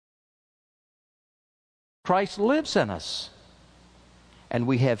Christ lives in us. And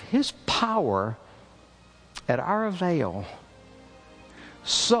we have His power at our avail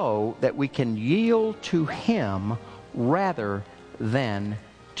so that we can yield to Him rather than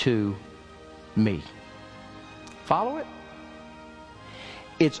to me. Follow it?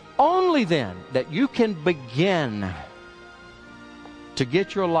 It's only then that you can begin to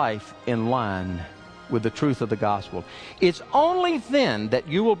get your life in line with the truth of the gospel. It's only then that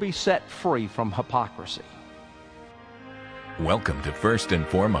you will be set free from hypocrisy. Welcome to First and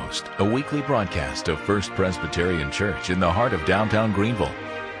Foremost, a weekly broadcast of First Presbyterian Church in the heart of downtown Greenville.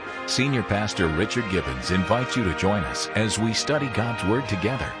 Senior Pastor Richard Gibbons invites you to join us as we study God's Word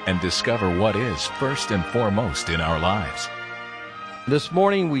together and discover what is first and foremost in our lives. This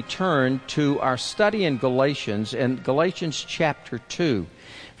morning we turn to our study in Galatians chapter 2.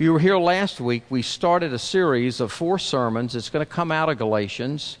 If you were here last week, we started a series of 4 sermons. It's going to come out of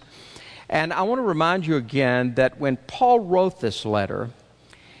Galatians. And I want to remind you again that when Paul wrote this letter,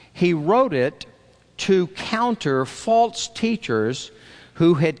 he wrote it to counter false teachers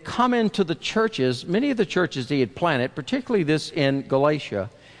who had come into the churches, many of the churches he had planted, particularly this in Galatia.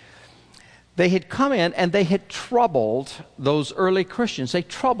 They had come in and they had troubled those early Christians. They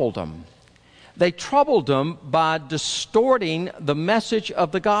troubled them. They troubled them by distorting the message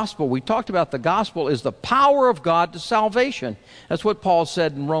of the gospel. We talked about the gospel is the power of God to salvation. That's what Paul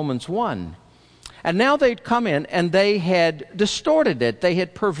said in Romans 1. And now they'd come in and they had distorted it. They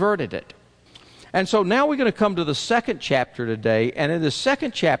had perverted it. And so now we're going to come to the second chapter today. And in the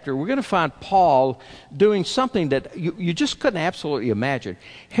second chapter, we're going to find Paul doing something that you just couldn't absolutely imagine.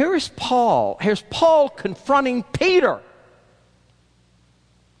 Here's Paul confronting Peter.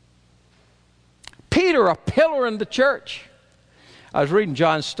 Peter, a pillar in the church. I was reading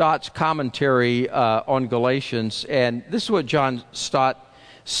John Stott's commentary on Galatians, and this is what John Stott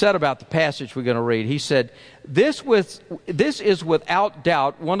said about the passage we're going to read. He said, This is without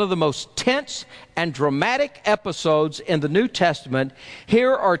doubt one of the most tense and dramatic episodes in the New Testament.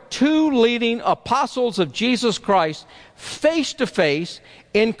 Here are 2 leading apostles of Jesus Christ face to face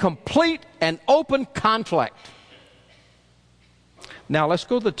in complete and open conflict. Now let's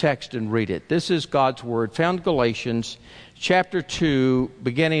go to the text and read it. This is God's Word, found in Galatians chapter 2,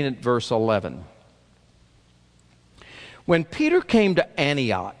 beginning at verse 11. When Peter came to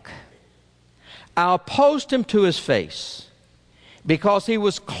Antioch, I opposed him to his face, because he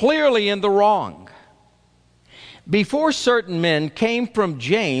was clearly in the wrong. Before certain men came from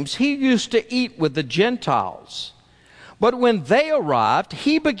James, he used to eat with the Gentiles. But when they arrived,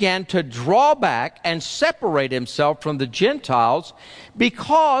 he began to draw back and separate himself from the Gentiles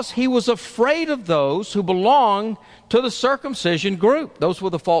because he was afraid of those who belonged to the circumcision group. Those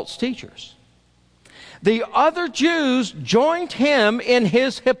were the false teachers. The other Jews joined him in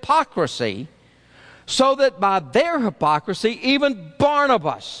his hypocrisy, so that by their hypocrisy even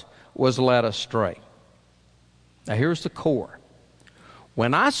Barnabas was led astray. Now here's the core.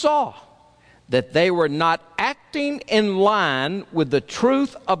 When I saw that they were not acting in line with the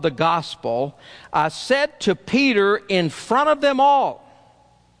truth of the gospel, I said to Peter in front of them all,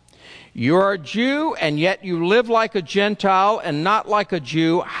 You are a Jew, and yet you live like a Gentile and not like a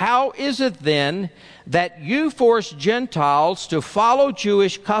Jew. How is it then that you force Gentiles to follow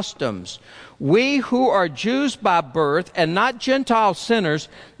Jewish customs? We who are Jews by birth and not Gentile sinners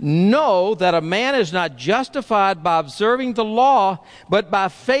know that a man is not justified by observing the law, but by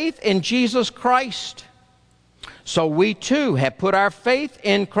faith in Jesus Christ. So we too have put our faith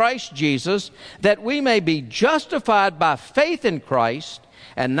in Christ Jesus, that we may be justified by faith in Christ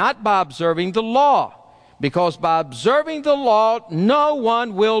and not by observing the law, because by observing the law no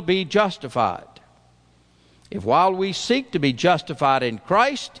one will be justified. If while we seek to be justified in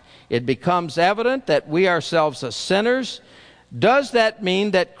Christ, it becomes evident that we ourselves are sinners, does that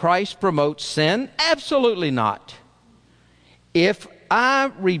mean that Christ promotes sin? Absolutely not. If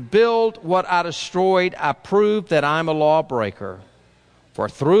I rebuild what I destroyed, I prove that I'm a lawbreaker. For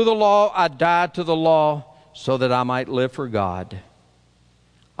through the law I died to the law, so that I might live for God.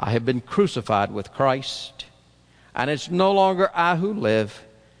 I have been crucified with Christ, and it's no longer I who live,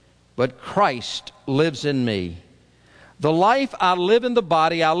 but Christ lives in me. The life I live in the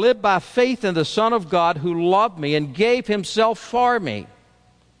body, I live by faith in the Son of God who loved me and gave himself for me.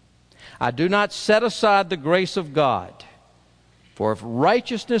 I do not set aside the grace of God, for if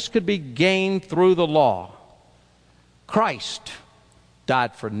righteousness could be gained through the law, Christ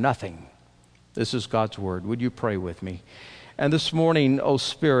died for nothing. This is God's Word. Would you pray with me? And this morning, O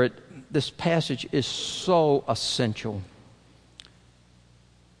Spirit, this passage is so essential.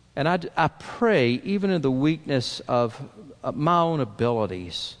 And I pray, even in the weakness of my own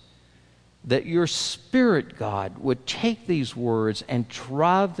abilities, that your Spirit, God, would take these words and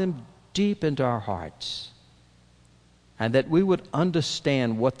drive them deep into our hearts, and that we would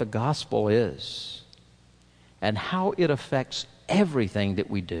understand what the gospel is and how it affects everything that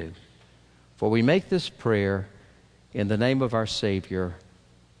we do. For we make this prayer in the name of our Savior,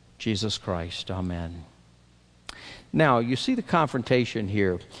 Jesus Christ. Amen. Now, you see the confrontation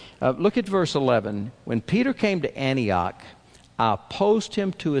here. Look at verse 11. When Peter came to Antioch, I opposed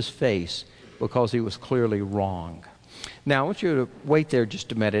him to his face because he was clearly wrong. Now, I want you to wait there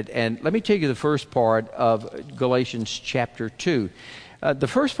just a minute, and let me take you the first part of Galatians chapter 2. The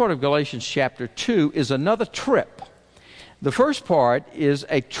first part of Galatians chapter 2 is another trip. The first part is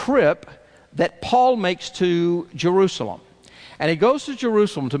a trip that Paul makes to Jerusalem. And he goes to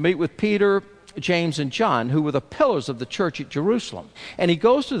Jerusalem to meet with Peter, James, and John, who were the pillars of the church at Jerusalem. And he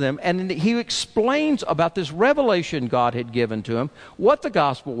goes to them and he explains about this revelation God had given to him, what the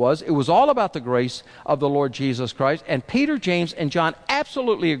gospel was. It was all about the grace of the Lord Jesus Christ. And Peter, James, and John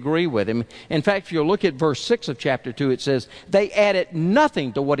absolutely agree with him. In fact, if you look at verse 6 of chapter 2, it says, they added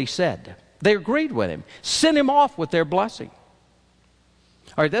nothing to what he said. They agreed with him, sent him off with their blessing.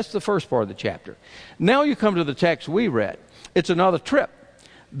 All right, that's the first part of the chapter. Now you come to the text we read. It's another trip.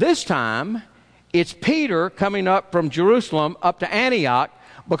 This time, it's Peter coming up from Jerusalem up to Antioch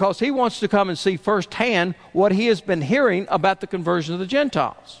because he wants to come and see firsthand what he has been hearing about the conversion of the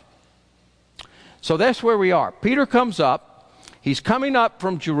Gentiles. So that's where we are. Peter comes up. He's coming up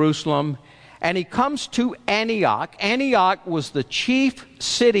from Jerusalem, and he comes to Antioch. Antioch was the chief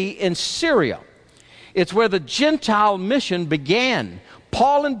city in Syria. It's where the Gentile mission began.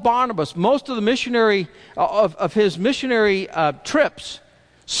 Paul and Barnabas, most of the missionary of his missionary trips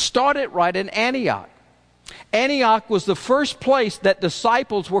started right in Antioch. Antioch was the first place that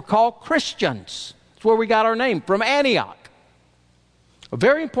disciples were called Christians. That's where we got our name, from Antioch. A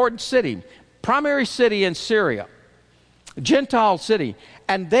very important city, primary city in Syria, a Gentile city.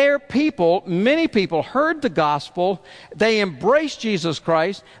 And there people, many people heard the gospel. They embraced Jesus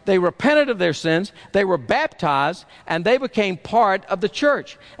Christ. They repented of their sins. They were baptized, and they became part of the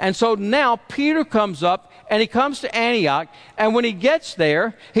church. And so now Peter comes up, and he comes to Antioch, and when he gets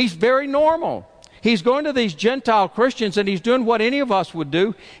there, he's very normal. He's going to these Gentile Christians, and he's doing what any of us would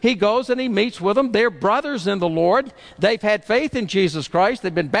do. He goes and he meets with them. They're brothers in the Lord. They've had faith in Jesus Christ.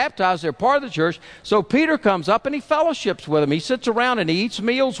 They've been baptized. They're part of the church. So Peter comes up and he fellowships with them. He sits around and he eats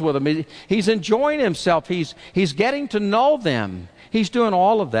meals with them. He's enjoying himself. He's getting to know them. He's doing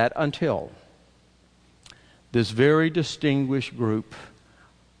all of that until this very distinguished group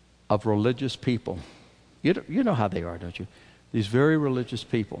of religious people, you know how they are, don't you? These very religious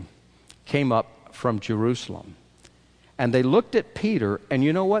people came up from Jerusalem. And they looked at Peter, and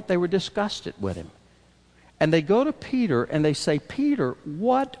you know what? They were disgusted with him. And they go to Peter and they say, Peter,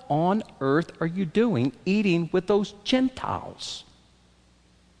 what on earth are you doing eating with those Gentiles?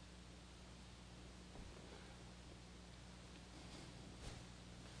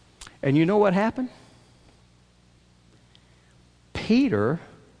 And you know what happened? Peter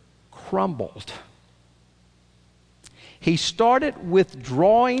crumbled. He started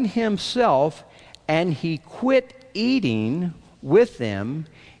withdrawing himself, and he quit eating with them,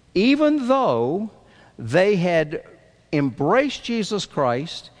 even though they had embraced Jesus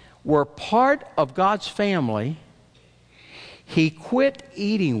Christ, were part of God's family. He quit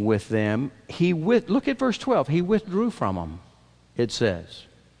eating with them. Look at verse 12. He withdrew from them, it says.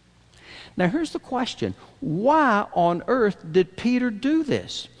 Now here's the question. Why on earth did Peter do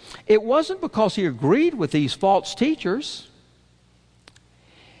this? It wasn't because he agreed with these false teachers.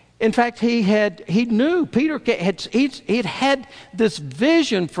 In fact, he knew, Peter had this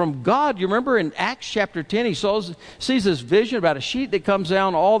vision from God. You remember in Acts chapter 10, he sees this vision about a sheet that comes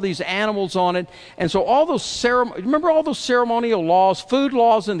down, all these animals on it. And so all those remember all those ceremonial laws, food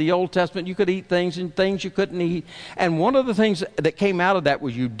laws in the Old Testament, you could eat things and things you couldn't eat. And one of the things that came out of that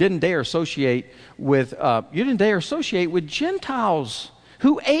was you didn't dare associate with Gentiles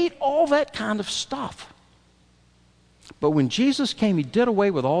who ate all that kind of stuff. But when Jesus came, he did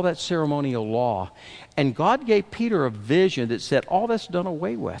away with all that ceremonial law. And God gave Peter a vision that said, all that's done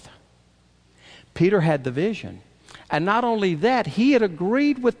away with. Peter had the vision. And not only that, he had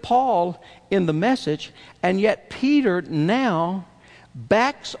agreed with Paul in the message, and yet Peter now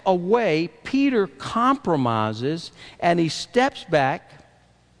backs away. Peter compromises, and he steps back.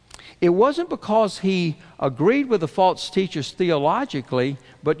 It wasn't because he agreed with the false teachers theologically,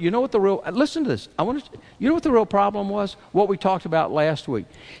 but you know what listen to this. You know what the real problem was? What we talked about last week.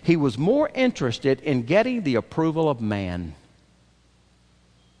 He was more interested in getting the approval of man.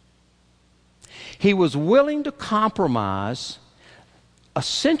 He was willing to compromise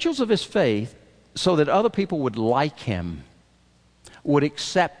essentials of his faith so that other people would like him, would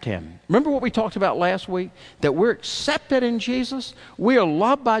accept him. Remember what we talked about last week? That we're accepted in Jesus. We are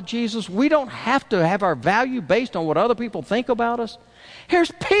loved by Jesus. We don't have to have our value based on what other people think about us.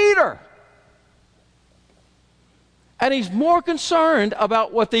 Here's Peter. And he's more concerned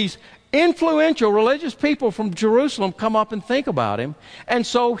about what these influential religious people from Jerusalem come up and think about him. And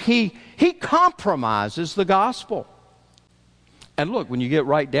so he compromises the gospel. And look, when you get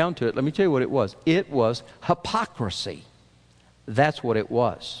right down to it, let me tell you what it was. It was hypocrisy. That's what it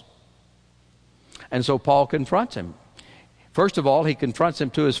was. And so Paul confronts him. First of all, he confronts him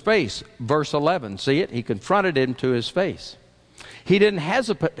to his face. Verse 11, see it? He confronted him to his face. He didn't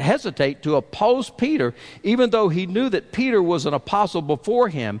hesitate to oppose Peter, even though he knew that Peter was an apostle before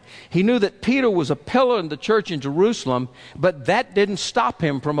him. He knew that Peter was a pillar in the church in Jerusalem, but that didn't stop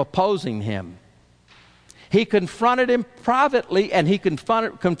him from opposing him. He confronted him privately and he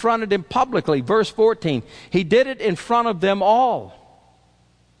confronted him publicly. Verse 14, he did it in front of them all.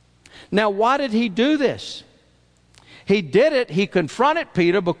 Now, why did he do this? He did it, he confronted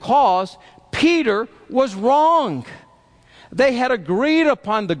Peter because Peter was wrong. They had agreed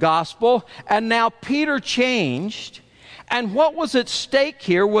upon the gospel, and now Peter changed. And what was at stake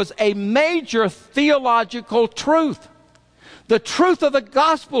here was a major theological truth. The truth of the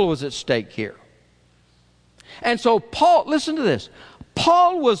gospel was at stake here. And so Paul, listen to this,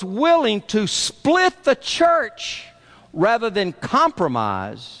 Paul was willing to split the church rather than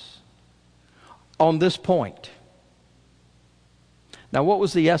compromise on this point. Now, what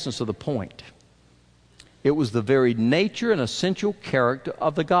was the essence of the point? It was the very nature and essential character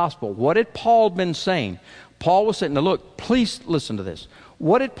of the gospel. What had Paul been saying? Paul was saying, now look, please listen to this.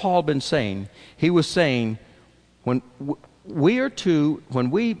 What had Paul been saying? He was saying, when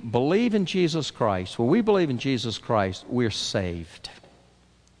we believe in Jesus Christ, we're saved.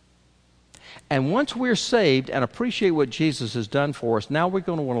 And once we're saved and appreciate what Jesus has done for us, now we're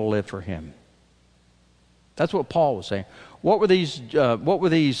going to want to live for him. That's what Paul was saying. What were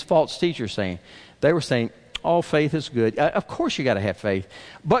these false teachers saying? They were saying, oh, faith is good. Of course you got to have faith.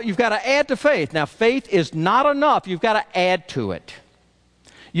 But you've got to add to faith. Now, faith is not enough. You've got to add to it.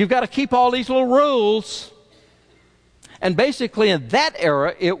 You've got to keep all these little rules. And basically in that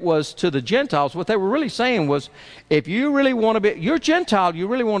era, it was to the Gentiles. What they were really saying was, if you really want to be, you're Gentile, you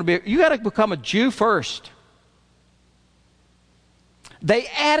got to become a Jew first. They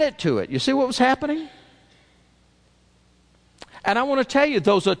added to it. You see what was happening? And I want to tell you,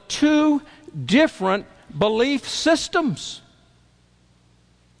 those are two different belief systems.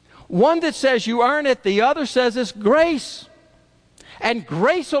 One that says you earn it, the other says it's grace. And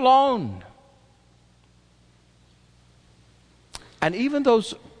grace alone. And even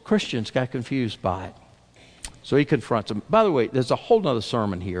those Christians got confused by it. So he confronts them. By the way, there's a whole other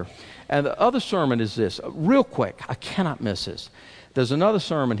sermon here. And the other sermon is this. Real quick, I cannot miss this. There's another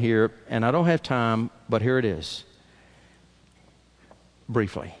sermon here, and I don't have time, but here it is.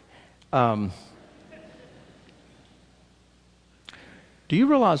 Briefly. Do you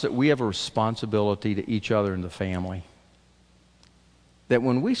realize that we have a responsibility to each other in the family? That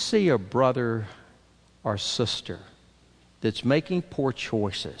when we see a brother or sister that's making poor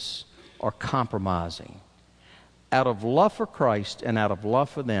choices or compromising, out of love for Christ and out of love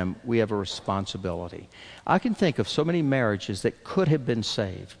for them, we have a responsibility. I can think of so many marriages that could have been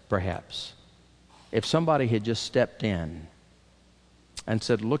saved, perhaps, if somebody had just stepped in and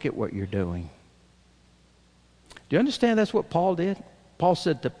said, look at what you're doing. Do you understand that's what Paul did? Paul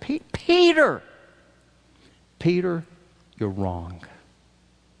said to Peter, you're wrong.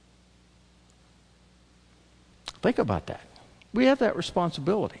 Think about that. We have that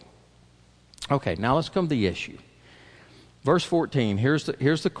responsibility. Okay, now let's come to the issue. Verse 14, here's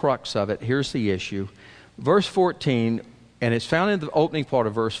the crux of it. Here's the issue. Verse 14, and it's found in the opening part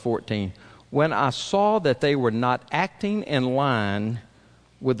of verse 14. When I saw that they were not acting in line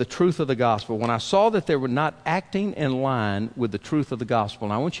with the truth of the gospel. When I saw that they were not acting in line with the truth of the gospel.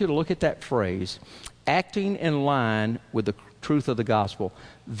 And I want you to look at that phrase, acting in line with the truth of the gospel.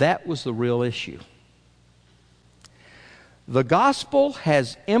 That was the real issue. The gospel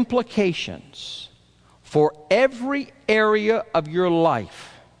has implications for every area of your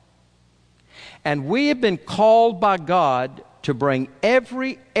life. And we have been called by God to bring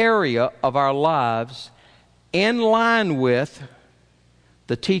every area of our lives in line with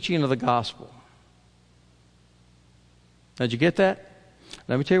the teaching of the gospel. Did you get that?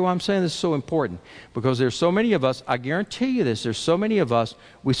 Let me tell you why I'm saying this is so important. Because there's so many of us, I guarantee you this, there's so many of us,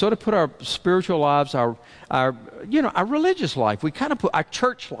 we sort of put our spiritual lives, our religious life, we kind of put our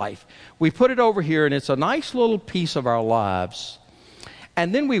church life, we put it over here, and it's a nice little piece of our lives.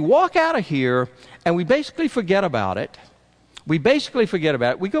 And then we walk out of here and we basically forget about it. We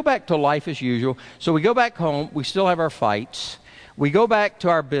go back to life as usual. So we go back home. We still have our fights. We go back to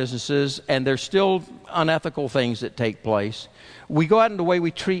our businesses, and there's still unethical things that take place. We go out in the way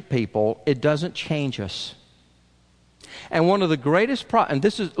we treat people. It doesn't change us. And one of the greatest problems, and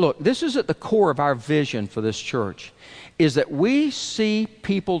this is at the core of our vision for this church, is that we see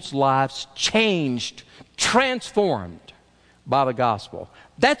people's lives changed, transformed by the gospel.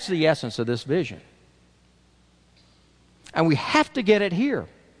 That's the essence of this vision. And we have to get it here.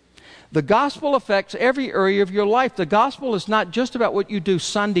 The gospel affects every area of your life. The gospel is not just about what you do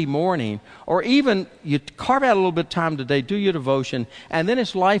Sunday morning, or even you carve out a little bit of time today, do your devotion, and then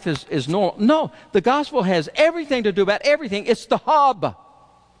its life is normal. No, the gospel has everything to do about everything. It's the hub.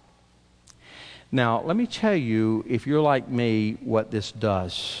 Now, let me tell you, if you're like me, what this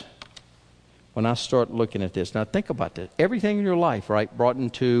does when I start looking at this. Now, think about this. Everything in your life, right, brought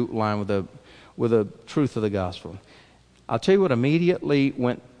into line with the truth of the gospel. I'll tell you what immediately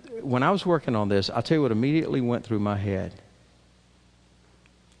went. When I was working on this, I'll tell you what immediately went through my head.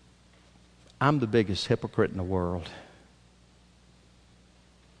 I'm the biggest hypocrite in the world.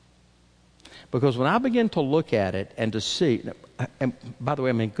 Because when I begin to look at it and to see, and by the way,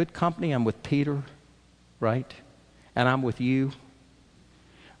 I'm in good company. I'm with Peter, right? And I'm with you.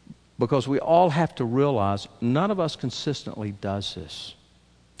 Because we all have to realize none of us consistently does this.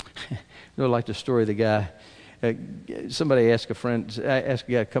 You know, like the story of the guy. Somebody asked a guy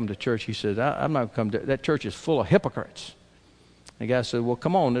to come to church. He said, I'm not going to come to that church is full of hypocrites. The guy said, well,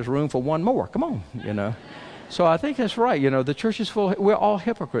 come on, there's room for one more. Come on, you know. So I think that's right. You know, the church is full. We're all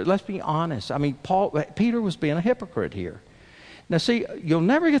hypocrites. Let's be honest. I mean, Peter was being a hypocrite here. Now, see, you'll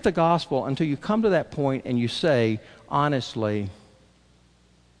never get the gospel until you come to that point and you say, honestly,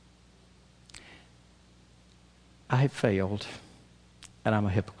 I have failed and I'm a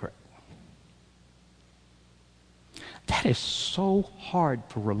hypocrite. That is so hard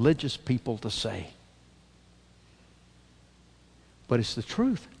for religious people to say. But it's the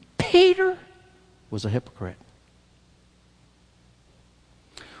truth. Peter was a hypocrite.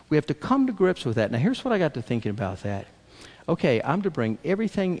 We have to come to grips with that. Now, here's what I got to thinking about that. Okay, I'm to bring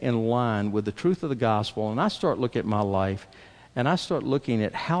everything in line with the truth of the gospel, and I start looking at my life, and I start looking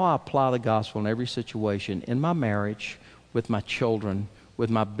at how I apply the gospel in every situation, in my marriage, with my children, with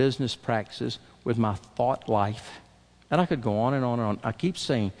my business practices, with my thought life. And I could go on and on and on. I keep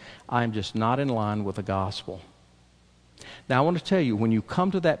saying, I'm just not in line with the gospel. Now, I want to tell you, when you come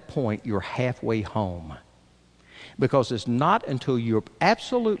to that point, you're halfway home. Because it's not until you're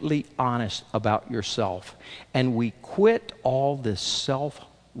absolutely honest about yourself and we quit all this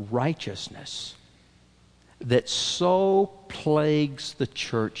self-righteousness that so plagues the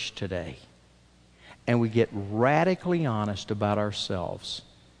church today, and we get radically honest about ourselves,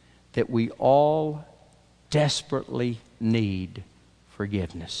 that we all desperately need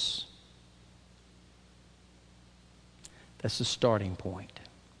forgiveness. That's the starting point.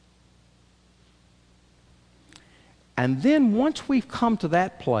 And then once we've come to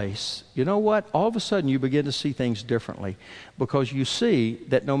that place, you know what? All of a sudden you begin to see things differently, because you see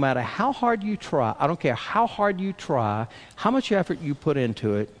that no matter how hard you try, I don't care how hard you try, how much effort you put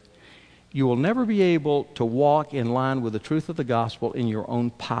into it, you will never be able to walk in line with the truth of the gospel in your own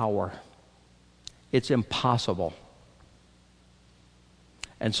power. It's impossible.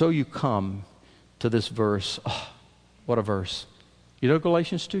 And so you come to this verse. Oh, what a verse. You know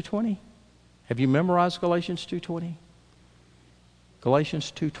Galatians 2:20? Have you memorized Galatians 2:20?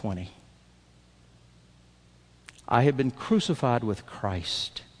 Galatians 2:20. I have been crucified with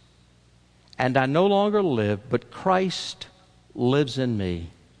Christ, and I no longer live, but Christ lives in me.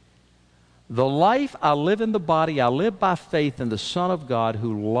 The life I live in the body, I live by faith in the Son of God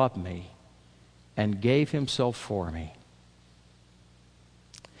who loved me and gave himself for me.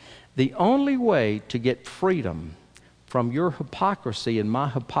 The only way to get freedom from your hypocrisy and my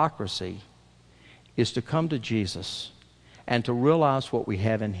hypocrisy is to come to Jesus and to realize what we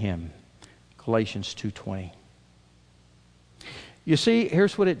have in him. Galatians 2:20. You see,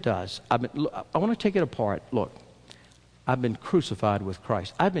 here's what it does. I want to take it apart. Look, I've been crucified with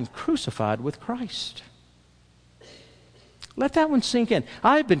Christ. I've been crucified with Christ. Let that one sink in.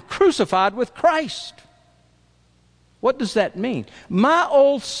 I've been crucified with Christ. What does that mean? My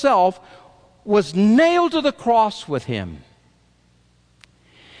old self was nailed to the cross with him.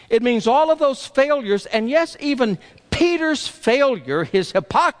 It means all of those failures, and yes, even Peter's failure, his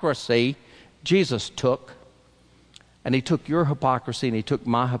hypocrisy, Jesus took. And he took your hypocrisy and he took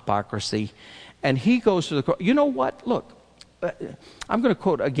my hypocrisy. And he goes to the cross. You know what? Look, I'm going to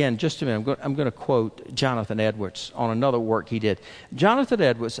quote again, just a minute. I'm going to quote Jonathan Edwards on another work he did. Jonathan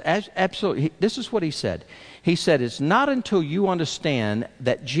Edwards, absolutely, this is what he said. He said, it's not until you understand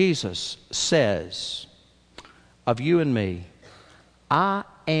that Jesus says of you and me, I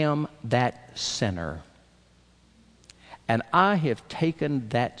am that sinner, and I have taken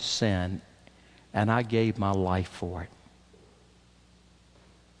that sin, and I gave my life for it.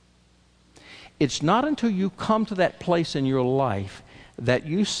 It's not until you come to that place in your life that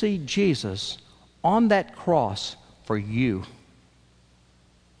you see Jesus on that cross for you.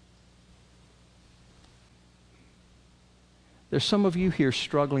 There's some of you here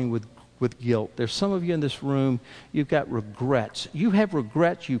struggling with guilt. There's some of you in this room, you've got regrets. You have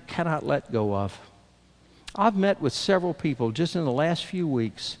regrets you cannot let go of. I've met with several people just in the last few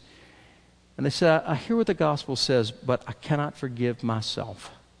weeks, and they said, I hear what the gospel says, but I cannot forgive myself.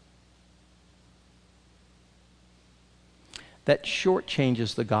 That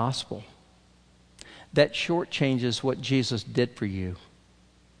shortchanges the gospel. That shortchanges what Jesus did for you.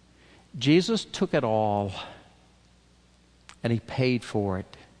 Jesus took it all, and he paid for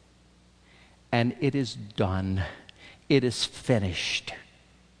it. And it is done. It is finished.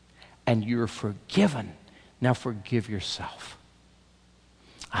 And you're forgiven. Now forgive yourself.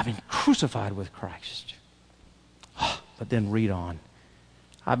 I've been crucified with Christ. But then read on.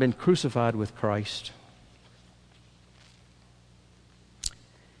 I've been crucified with Christ.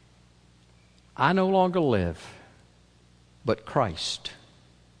 I no longer live, but Christ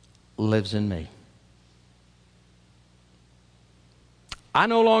lives in me. I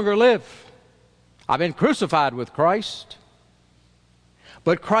no longer live. I've been crucified with Christ,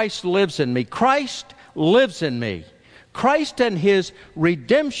 but Christ lives in me. Christ lives in me. Christ and his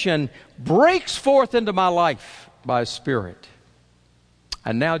redemption breaks forth into my life by his Spirit.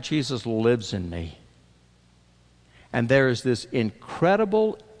 And now Jesus lives in me. And there is this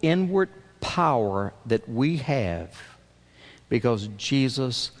incredible inward power that we have because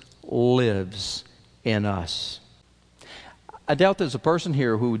Jesus lives in us. I doubt there's a person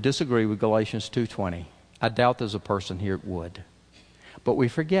here who would disagree with Galatians 2:20. I doubt there's a person here who would. But we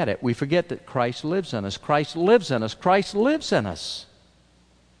forget it. We forget that Christ lives in us. Christ lives in us. Christ lives in us.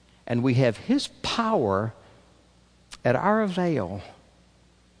 And we have his power at our avail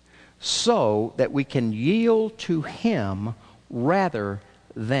so that we can yield to him rather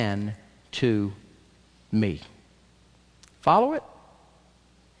than to me. Follow it?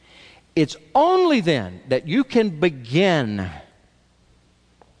 It's only then that you can begin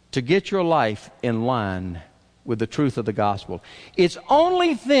to get your life in line with the truth of the gospel. It's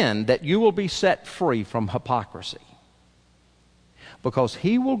only then that you will be set free from hypocrisy. Because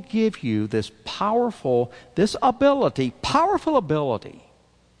he will give you this powerful ability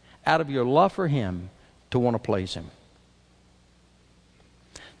out of your love for him to want to please him.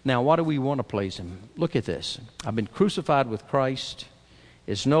 Now, why do we want to please him? Look at this. I've been crucified with Christ.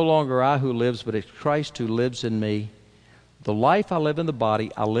 It's no longer I who lives, but it's Christ who lives in me. The life I live in the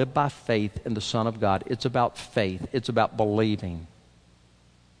body, I live by faith in the Son of God. It's about faith. It's about believing.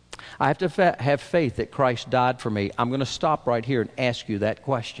 I have to have faith that Christ died for me. I'm going to stop right here and ask you that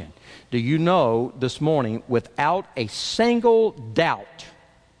question. Do you know this morning, without a single doubt,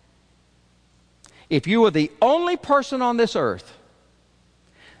 if you were the only person on this earth,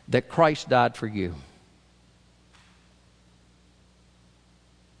 that Christ died for you?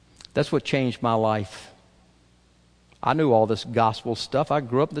 That's what changed my life. I knew all this gospel stuff. I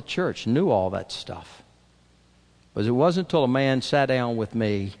grew up in the church, knew all that stuff. But it wasn't until a man sat down with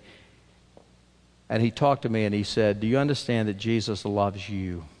me and he talked to me and he said, do you understand that Jesus loves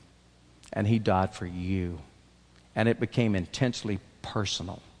you and he died for you? And it became intensely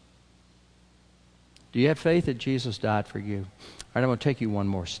personal. Do you have faith that Jesus died for you? All right, I'm going to take you one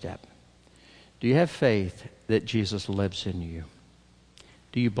more step. Do you have faith that Jesus lives in you?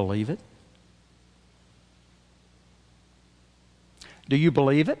 Do you believe it? Do you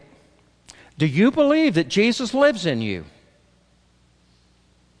believe it? Do you believe that Jesus lives in you?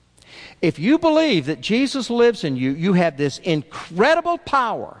 If you believe that Jesus lives in you, you have this incredible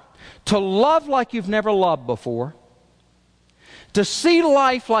power to love like you've never loved before, to see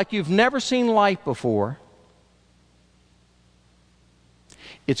life like you've never seen life before.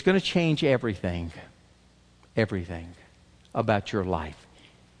 It's going to change everything about your life.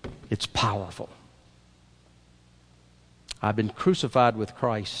 It's powerful. I've been crucified with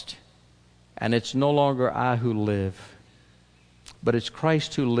Christ, and it's no longer I who live, but it's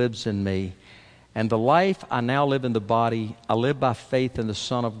Christ who lives in me. And the life I now live in the body, I live by faith in the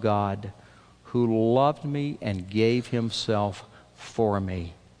Son of God, who loved me and gave himself for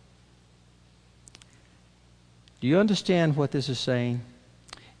me. Do you understand what this is saying?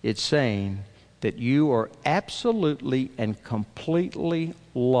 It's saying that you are absolutely and completely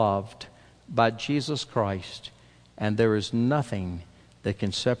loved by Jesus Christ, and there is nothing that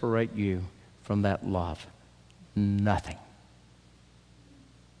can separate you from that love. Nothing.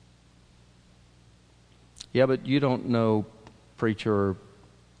 Yeah, but you don't know, preacher,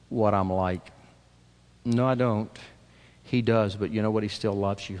 what I'm like. No, I don't. He does, but you know what? He still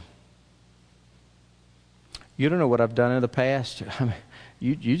loves you. You don't know what I've done in the past. I mean,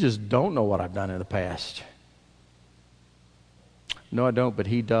 you just don't know what I've done in the past. No, I don't, but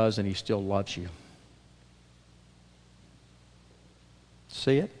He does, and He still loves you.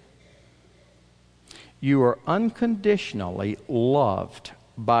 See it? You are unconditionally loved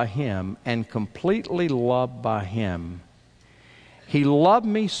by Him and completely loved by Him. He loved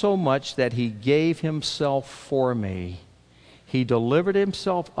me so much that He gave Himself for me. He delivered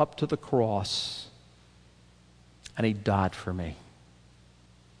Himself up to the cross, and He died for me.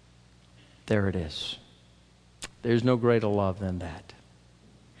 There it is. There's no greater love than that.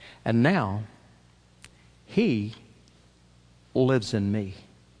 And now, He lives in me.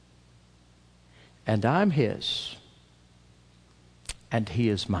 And I'm His. And He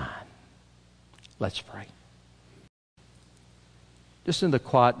is mine. Let's pray. Just in the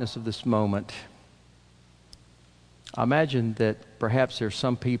quietness of this moment, I imagine that perhaps there's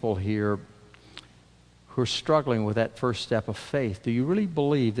some people here who are struggling with that first step of faith. Do you really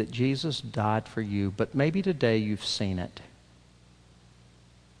believe that Jesus died for you? But maybe today you've seen it.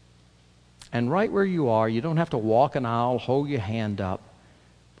 And right where you are, you don't have to walk an aisle, hold your hand up,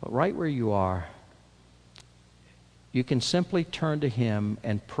 but right where you are, you can simply turn to Him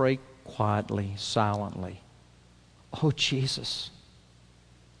and pray quietly, silently. Oh, Jesus,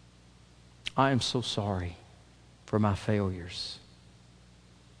 I am so sorry for my failures.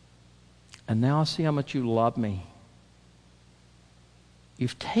 And now I see how much you love me.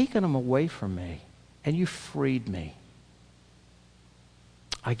 You've taken them away from me, and you freed me.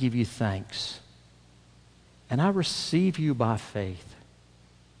 I give you thanks. And I receive you by faith.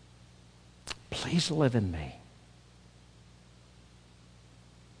 Please live in me.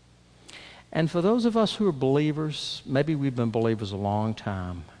 And for those of us who are believers, maybe we've been believers a long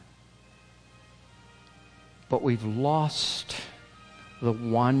time, but we've lost the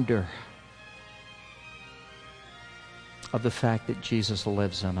wonder of the fact that Jesus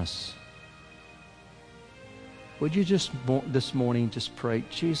lives in us. Would you just this morning just pray,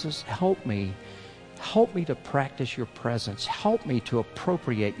 Jesus, help me. Help me to practice your presence. Help me to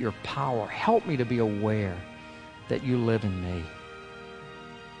appropriate your power. Help me to be aware that you live in me.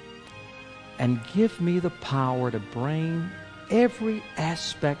 And give me the power to bring every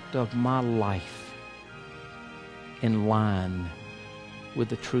aspect of my life in line with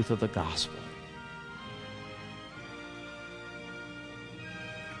the truth of the gospel.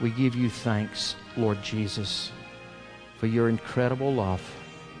 We give you thanks, Lord Jesus, for your incredible love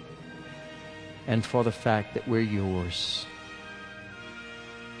and for the fact that we're yours.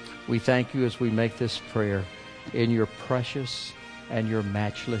 We thank you as we make this prayer in your precious and your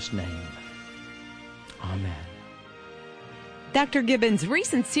matchless name. Amen. Dr. Gibbons'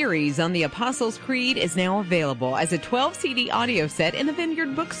 recent series on the Apostles' Creed is now available as a 12-CD audio set in the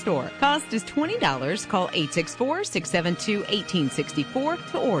Vineyard Bookstore. Cost is $20. Call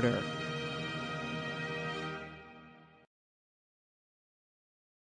 864-672-1864 to order.